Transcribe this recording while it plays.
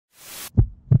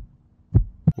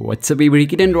What's up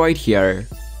everybody, Android here.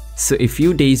 So a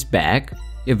few days back,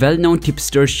 a well-known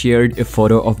tipster shared a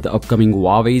photo of the upcoming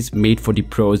Huawei's Mate 40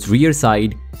 Pro's rear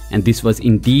side, and this was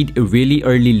indeed a really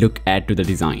early look at to the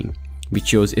design, which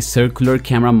shows a circular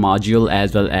camera module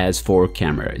as well as 4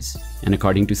 cameras. And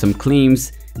according to some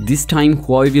claims, this time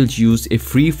Huawei will use a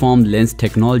freeform lens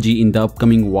technology in the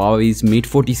upcoming Huawei's Mate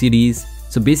 40 series.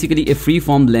 So basically a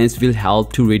freeform lens will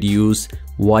help to reduce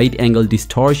wide-angle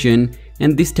distortion,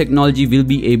 and this technology will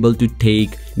be able to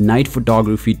take night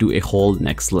photography to a whole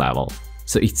next level.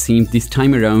 So it seems this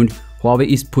time around, Huawei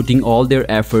is putting all their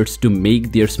efforts to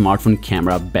make their smartphone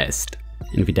camera best.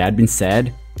 And with that being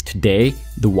said, today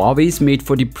the Huawei's Mate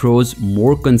 40 Pro's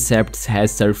more concepts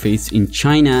has surfaced in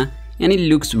China, and it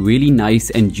looks really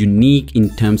nice and unique in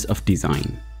terms of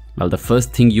design. Well, the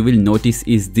first thing you will notice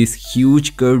is this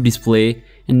huge curved display,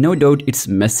 and no doubt it's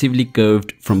massively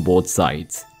curved from both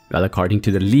sides. Well, according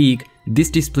to the leak,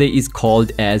 this display is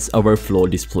called as Overflow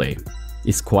display.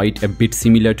 It's quite a bit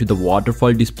similar to the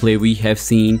waterfall display we have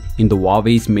seen in the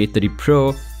Huawei's Mate 30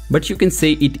 Pro, but you can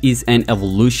say it is an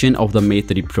evolution of the Mate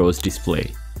 30 Pro's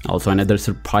display. Also, another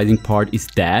surprising part is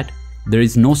that there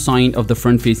is no sign of the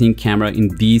front-facing camera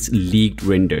in these leaked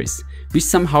renders, which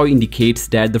somehow indicates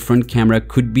that the front camera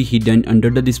could be hidden under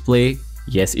the display.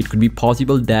 Yes, it could be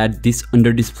possible that this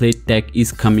under-display tech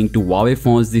is coming to Huawei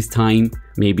phones this time,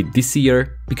 maybe this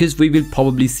year, because we will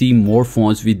probably see more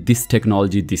phones with this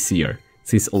technology this year,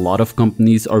 since a lot of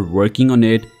companies are working on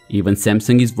it. Even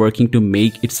Samsung is working to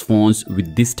make its phones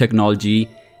with this technology,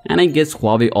 and I guess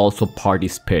Huawei also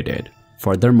participated.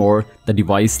 Furthermore, the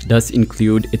device does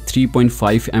include a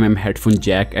 3.5mm headphone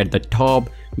jack at the top,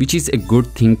 which is a good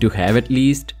thing to have at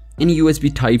least. An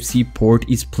USB Type-C port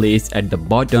is placed at the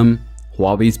bottom.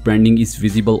 Huawei's branding is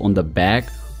visible on the back,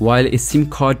 while a SIM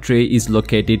card tray is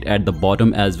located at the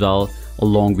bottom as well,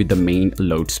 along with the main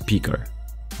loudspeaker.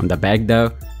 On the back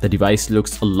though, the device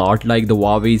looks a lot like the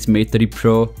Huawei's Mate 30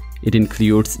 Pro. It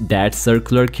includes that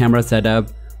circular camera setup,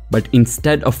 but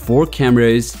instead of 4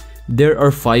 cameras, there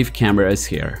are 5 cameras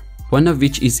here. One of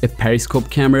which is a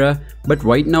periscope camera, but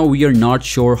right now we are not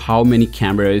sure how many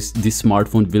cameras this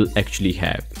smartphone will actually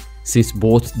have, since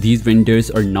both these vendors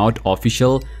are not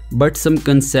official, but some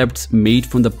concepts made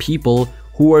from the people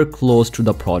who are close to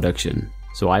the production.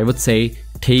 So I would say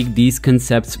take these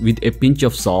concepts with a pinch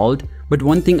of salt, but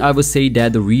one thing I would say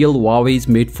that the real Huawei's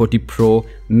Mate 40 Pro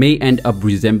may end up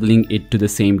resembling it to the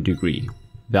same degree.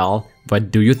 Well,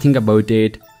 what do you think about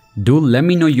it? Do let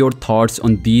me know your thoughts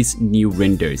on these new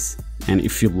renders. And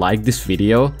if you like this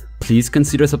video, please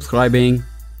consider subscribing.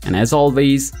 And as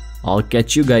always, I'll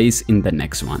catch you guys in the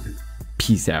next one.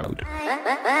 Peace out.